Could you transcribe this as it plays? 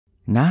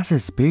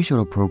NASA's space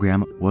shuttle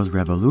program was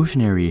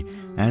revolutionary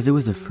as it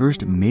was the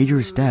first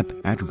major step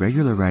at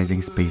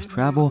regularizing space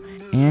travel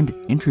and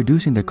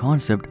introducing the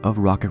concept of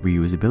rocket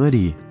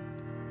reusability.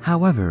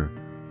 However,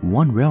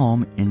 one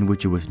realm in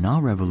which it was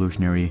not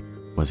revolutionary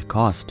was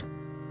cost.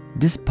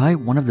 Despite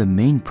one of the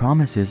main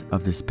promises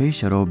of the space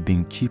shuttle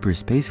being cheaper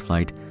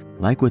spaceflight,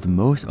 like with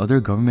most other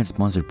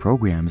government-sponsored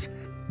programs,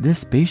 this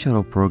space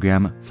shuttle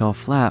program fell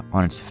flat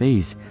on its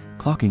face,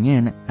 clocking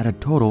in at a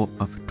total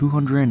of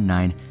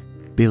 $209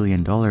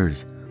 billion,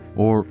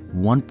 or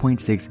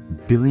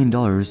 $1.6 billion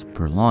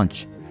per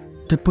launch.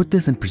 To put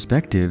this in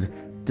perspective,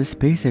 the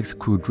SpaceX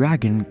Crew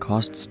Dragon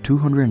costs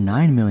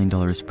 $209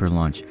 million per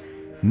launch,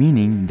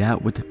 meaning that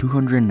with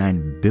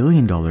 $209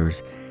 billion,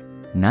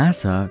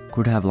 NASA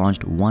could have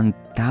launched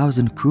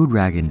 1,000 Crew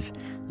Dragons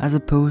as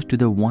opposed to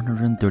the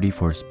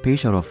 134 space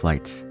shuttle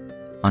flights.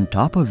 On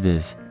top of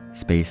this,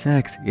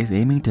 SpaceX is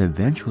aiming to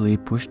eventually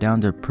push down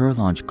the per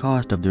launch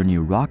cost of their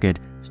new rocket,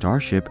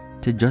 Starship,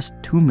 to just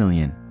 $2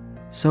 million.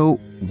 So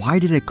why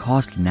did it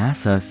cost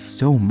NASA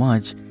so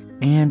much,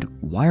 and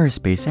why are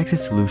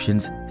SpaceX's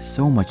solutions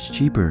so much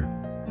cheaper?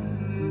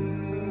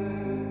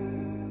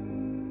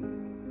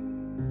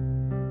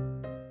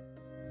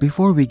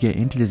 Before we get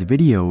into this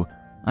video,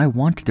 I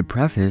wanted to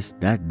preface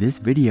that this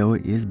video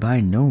is by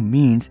no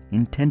means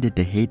intended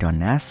to hate on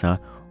NASA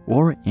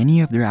or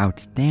any of their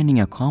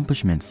outstanding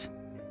accomplishments.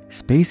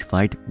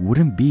 Spaceflight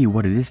wouldn't be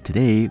what it is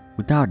today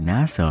without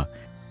NASA,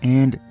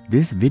 and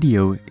this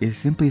video is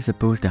simply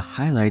supposed to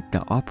highlight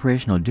the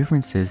operational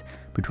differences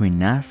between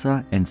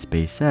NASA and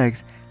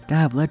SpaceX that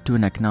have led to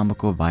an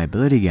economical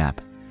viability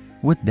gap.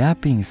 With that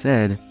being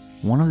said,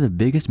 one of the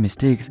biggest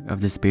mistakes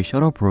of the space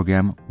shuttle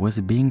program was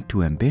being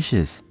too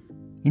ambitious.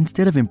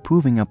 Instead of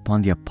improving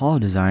upon the Apollo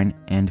design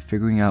and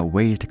figuring out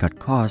ways to cut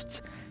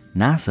costs,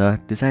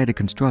 NASA decided to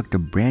construct a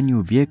brand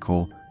new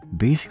vehicle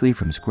basically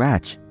from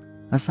scratch.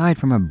 Aside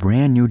from a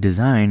brand new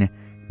design,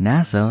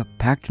 NASA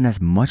packed in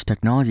as much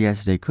technology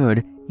as they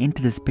could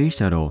into the space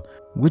shuttle,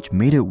 which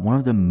made it one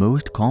of the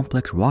most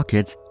complex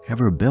rockets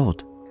ever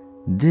built.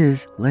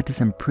 This led to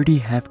some pretty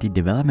hefty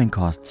development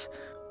costs,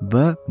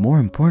 but more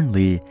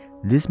importantly,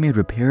 this made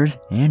repairs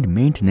and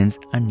maintenance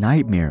a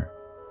nightmare.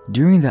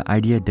 During the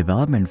idea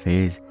development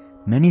phase,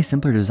 many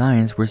simpler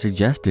designs were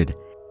suggested,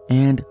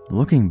 and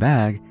looking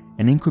back,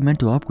 an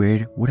incremental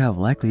upgrade would have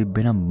likely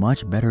been a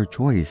much better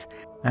choice,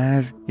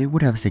 as it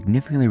would have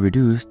significantly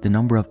reduced the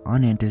number of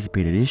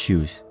unanticipated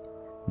issues.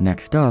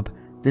 Next up,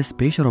 the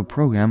space shuttle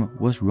program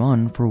was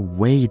run for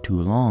way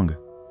too long.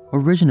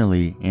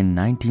 Originally, in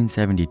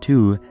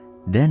 1972,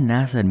 then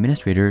NASA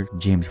Administrator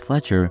James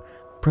Fletcher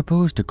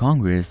proposed to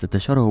Congress that the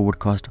shuttle would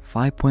cost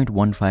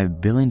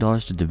 $5.15 billion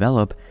to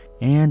develop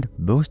and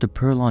boast a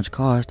per-launch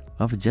cost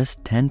of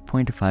just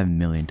 $10.5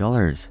 million.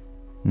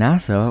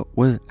 NASA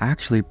was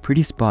actually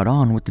pretty spot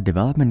on with the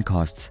development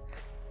costs.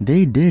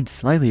 They did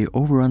slightly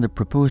overrun the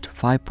proposed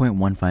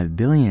 $5.15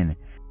 billion,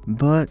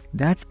 but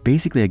that's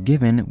basically a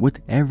given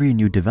with every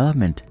new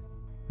development.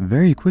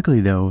 Very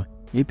quickly though,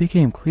 it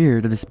became clear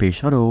that the space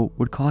shuttle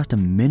would cost a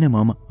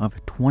minimum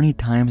of 20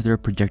 times their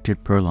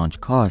projected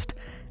per-launch cost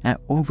at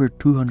over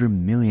 $200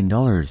 million.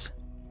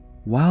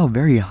 While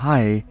very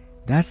high,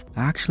 that's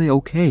actually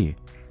okay.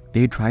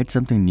 They tried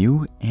something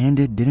new and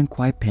it didn't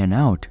quite pan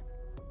out.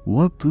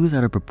 What blew this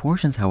out of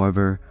proportions,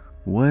 however,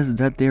 was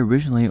that they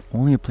originally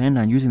only planned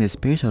on using the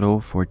space shuttle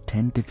for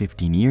 10 to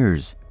 15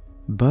 years.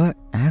 But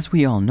as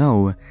we all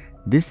know,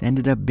 this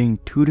ended up being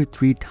 2 to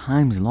 3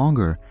 times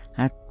longer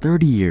at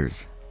 30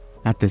 years.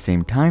 At the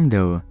same time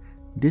though,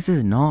 this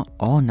is not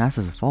all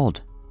NASA's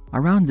fault.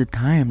 Around the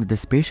time that the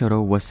space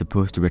shuttle was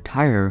supposed to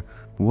retire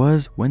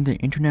was when the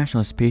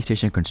International Space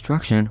Station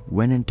construction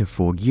went into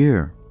full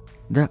gear.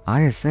 The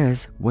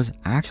ISS was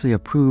actually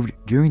approved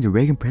during the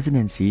Reagan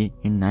presidency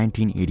in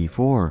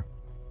 1984,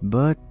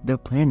 but the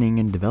planning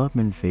and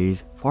development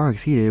phase far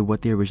exceeded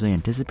what they originally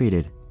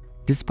anticipated.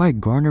 Despite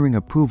garnering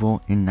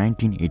approval in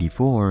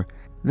 1984,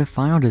 the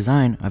final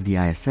design of the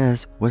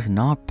ISS was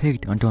not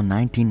picked until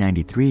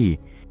 1993,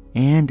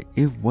 and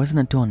it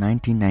wasn't until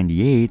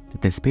 1998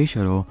 that the space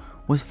shuttle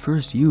was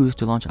first used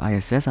to launch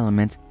ISS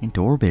elements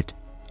into orbit.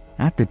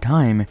 At the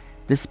time,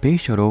 the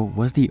space shuttle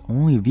was the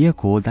only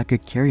vehicle that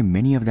could carry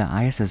many of the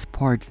ISS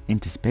parts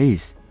into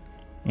space.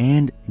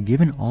 And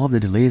given all of the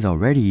delays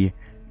already,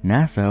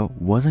 NASA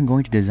wasn't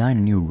going to design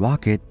a new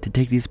rocket to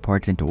take these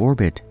parts into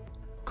orbit.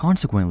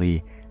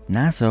 Consequently,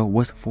 NASA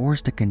was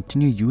forced to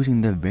continue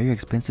using the very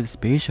expensive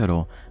space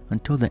shuttle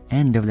until the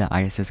end of the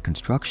ISS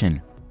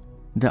construction.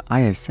 The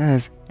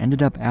ISS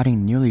ended up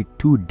adding nearly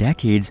 2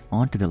 decades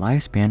onto the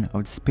lifespan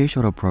of the space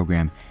shuttle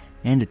program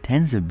and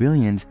tens of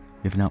billions,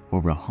 if not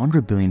over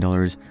 $100 billion,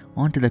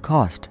 onto the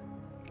cost.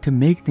 To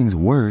make things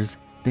worse,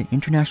 the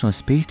International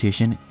Space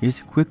Station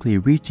is quickly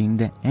reaching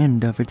the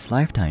end of its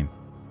lifetime.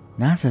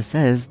 NASA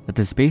says that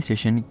the space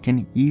station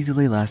can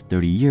easily last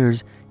 30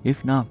 years,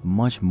 if not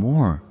much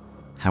more.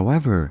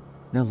 However,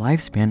 the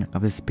lifespan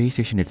of the space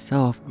station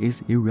itself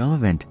is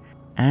irrelevant,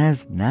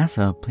 as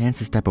NASA plans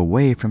to step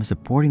away from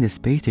supporting the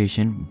space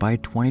station by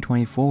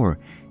 2024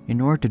 in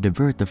order to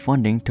divert the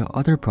funding to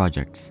other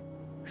projects.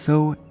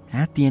 So,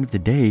 at the end of the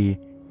day,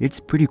 it's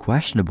pretty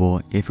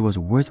questionable if it was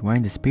worth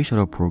running the space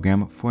shuttle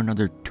program for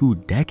another 2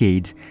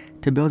 decades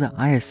to build the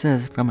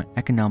ISS from an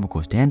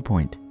economical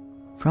standpoint.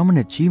 From an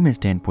achievement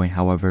standpoint,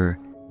 however,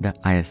 the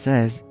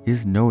ISS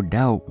is no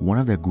doubt one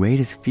of the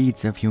greatest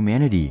feats of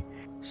humanity,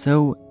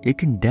 so it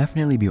can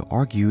definitely be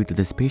argued that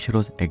the space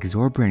shuttle's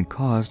exorbitant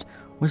cost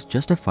was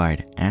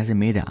justified as it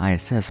made the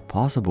ISS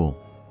possible.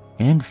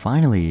 And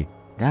finally,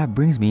 that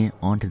brings me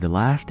on to the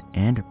last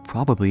and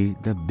probably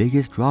the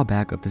biggest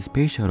drawback of the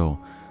space shuttle,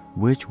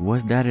 which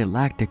was that it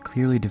lacked a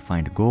clearly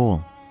defined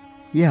goal.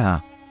 Yeah,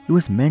 it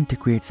was meant to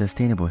create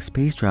sustainable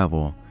space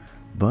travel,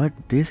 but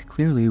this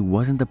clearly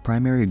wasn't the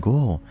primary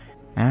goal,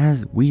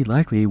 as we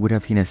likely would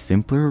have seen a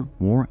simpler,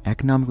 more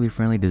economically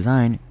friendly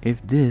design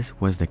if this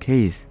was the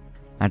case.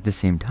 At the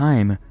same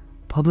time,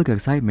 public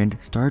excitement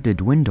started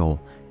to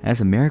dwindle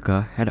as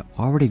America had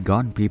already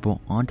gotten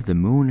people onto the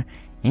moon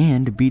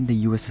and beaten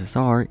the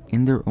USSR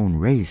in their own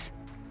race.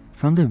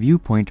 From the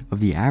viewpoint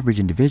of the average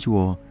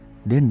individual,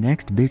 the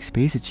next big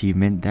space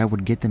achievement that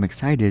would get them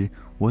excited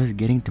was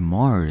getting to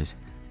Mars,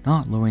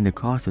 not lowering the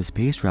cost of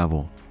space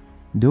travel.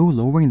 Though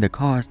lowering the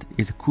cost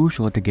is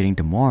crucial to getting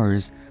to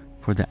Mars,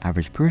 for the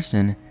average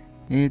person,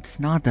 it's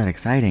not that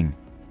exciting.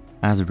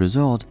 As a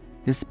result,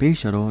 the space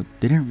shuttle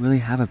didn't really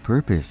have a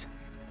purpose.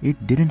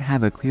 It didn't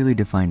have a clearly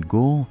defined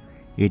goal,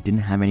 it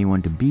didn't have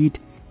anyone to beat,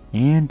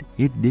 and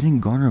it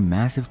didn't garner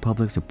massive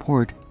public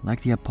support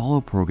like the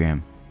Apollo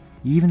program.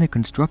 Even the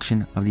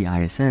construction of the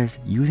ISS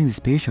using the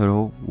space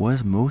shuttle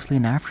was mostly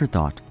an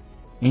afterthought.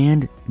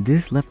 And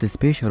this left the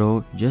space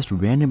shuttle just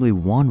randomly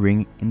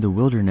wandering in the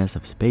wilderness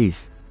of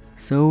space.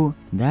 So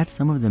that's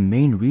some of the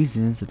main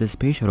reasons that the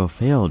space shuttle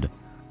failed.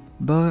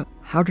 But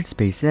how did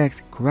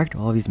SpaceX correct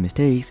all these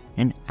mistakes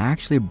and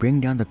actually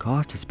bring down the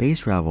cost of space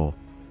travel?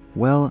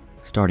 Well,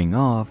 starting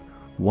off,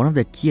 one of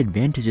the key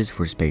advantages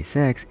for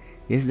SpaceX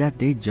is that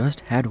they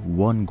just had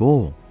one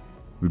goal: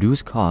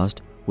 reduce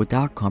cost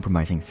without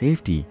compromising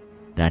safety.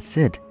 That's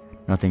it.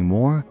 Nothing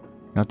more,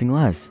 nothing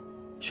less.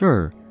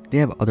 Sure, they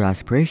have other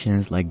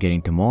aspirations like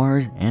getting to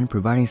Mars and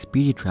providing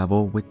speedy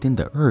travel within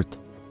the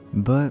Earth.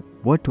 But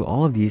what do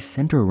all of these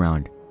center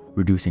around?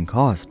 Reducing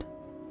cost.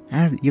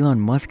 As Elon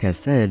Musk has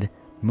said,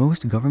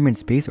 most government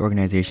space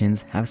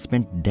organizations have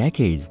spent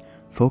decades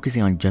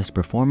focusing on just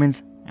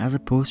performance as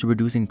opposed to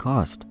reducing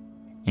cost.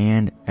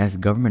 And as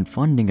government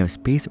funding of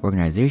space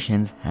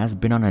organizations has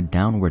been on a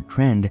downward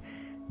trend,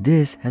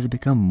 this has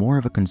become more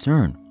of a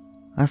concern.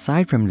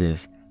 Aside from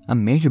this, a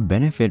major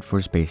benefit for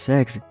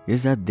SpaceX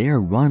is that they are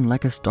run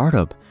like a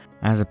startup,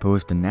 as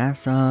opposed to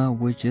NASA,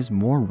 which is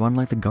more run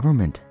like the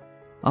government.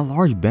 A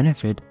large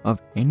benefit of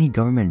any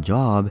government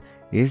job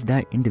is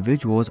that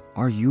individuals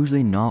are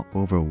usually not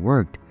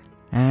overworked,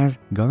 as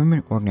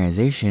government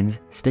organizations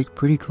stick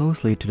pretty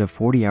closely to the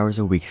 40 hours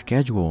a week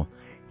schedule,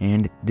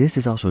 and this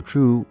is also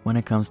true when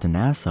it comes to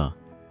NASA.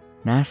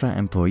 NASA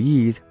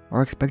employees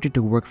are expected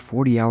to work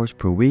 40 hours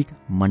per week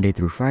Monday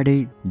through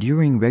Friday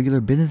during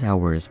regular business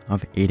hours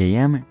of 8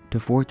 a.m. to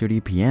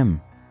 4:30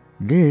 p.m.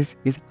 This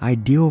is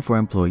ideal for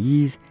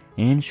employees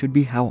and should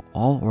be how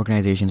all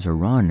organizations are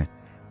run,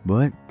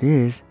 but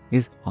this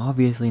is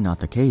obviously not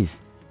the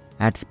case.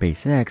 At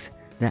SpaceX,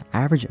 the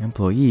average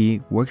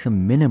employee works a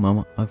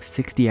minimum of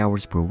 60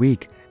 hours per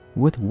week,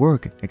 with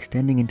work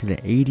extending into the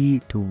 80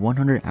 to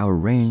 100 hour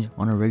range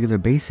on a regular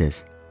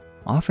basis.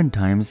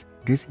 Oftentimes,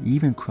 this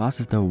even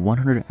crosses the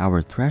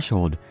 100-hour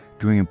threshold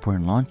during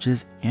important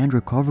launches and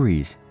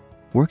recoveries.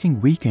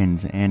 Working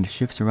weekends and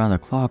shifts around the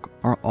clock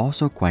are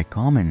also quite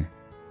common.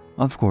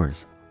 Of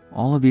course,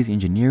 all of these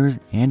engineers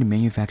and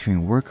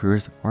manufacturing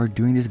workers are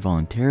doing this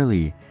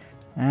voluntarily,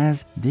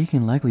 as they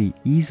can likely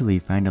easily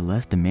find a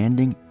less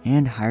demanding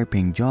and higher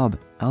paying job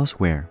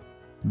elsewhere.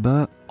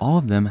 But all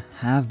of them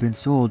have been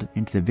sold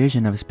into the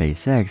vision of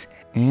SpaceX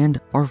and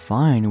are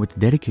fine with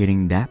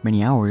dedicating that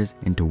many hours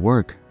into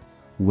work.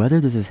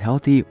 Whether this is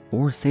healthy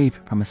or safe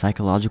from a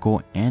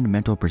psychological and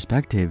mental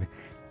perspective,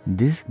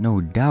 this no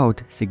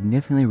doubt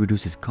significantly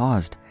reduces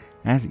cost,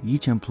 as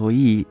each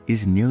employee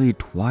is nearly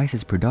twice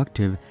as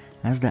productive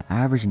as the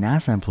average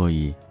NASA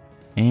employee.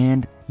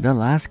 And the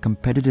last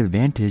competitive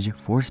advantage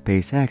for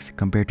SpaceX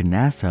compared to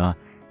NASA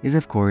is,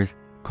 of course,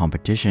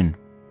 competition.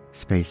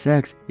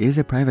 SpaceX is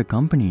a private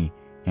company,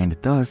 and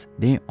thus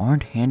they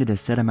aren't handed a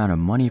set amount of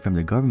money from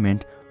the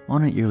government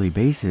on a yearly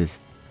basis.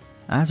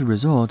 As a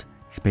result,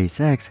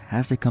 SpaceX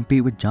has to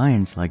compete with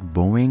giants like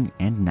Boeing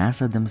and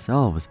NASA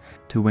themselves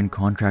to win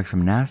contracts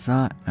from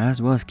NASA,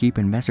 as well as keep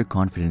investor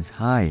confidence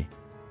high.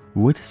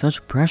 With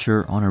such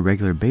pressure on a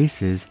regular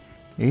basis,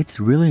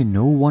 it's really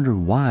no wonder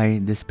why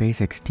the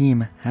SpaceX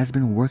team has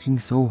been working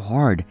so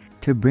hard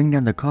to bring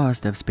down the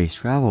cost of space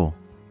travel.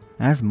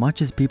 As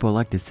much as people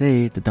like to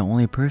say that the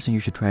only person you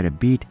should try to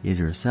beat is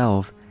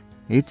yourself,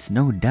 it's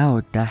no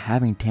doubt that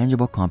having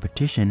tangible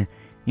competition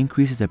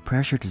increases the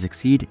pressure to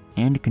succeed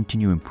and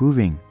continue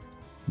improving.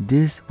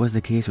 This was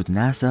the case with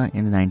NASA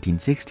in the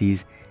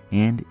 1960s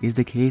and is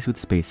the case with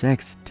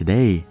SpaceX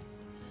today.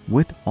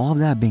 With all of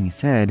that being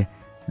said,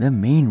 the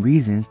main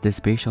reasons the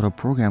space shuttle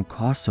program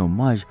cost so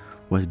much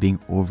was being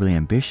overly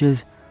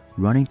ambitious,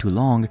 running too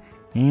long,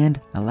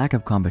 and a lack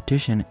of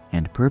competition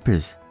and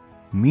purpose.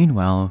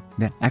 Meanwhile,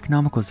 the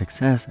economical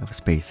success of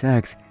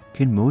SpaceX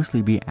can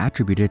mostly be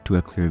attributed to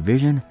a clear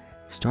vision,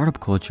 startup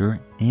culture,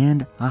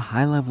 and a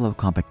high level of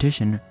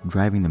competition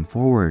driving them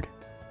forward.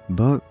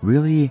 But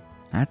really,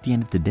 at the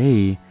end of the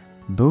day,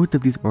 both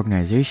of these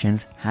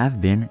organizations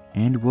have been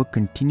and will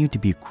continue to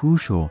be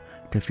crucial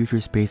to future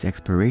space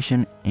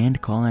exploration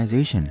and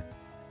colonization.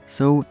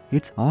 So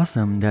it's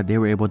awesome that they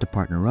were able to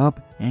partner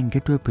up and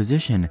get to a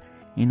position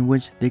in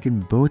which they can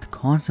both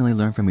constantly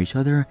learn from each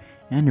other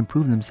and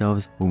improve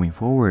themselves moving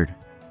forward.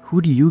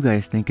 Who do you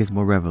guys think is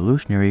more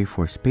revolutionary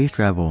for space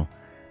travel?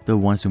 The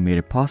ones who made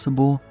it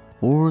possible,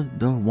 or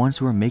the ones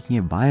who are making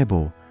it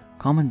viable?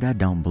 Comment that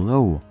down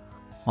below.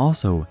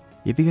 Also,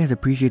 if you guys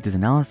appreciate this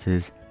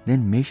analysis,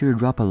 then make sure to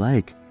drop a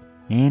like,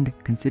 and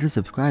consider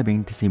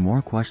subscribing to see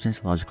more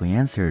questions logically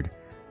answered.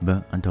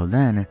 But until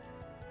then,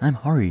 I'm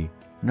Hari,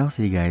 and I'll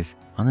see you guys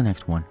on the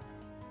next one.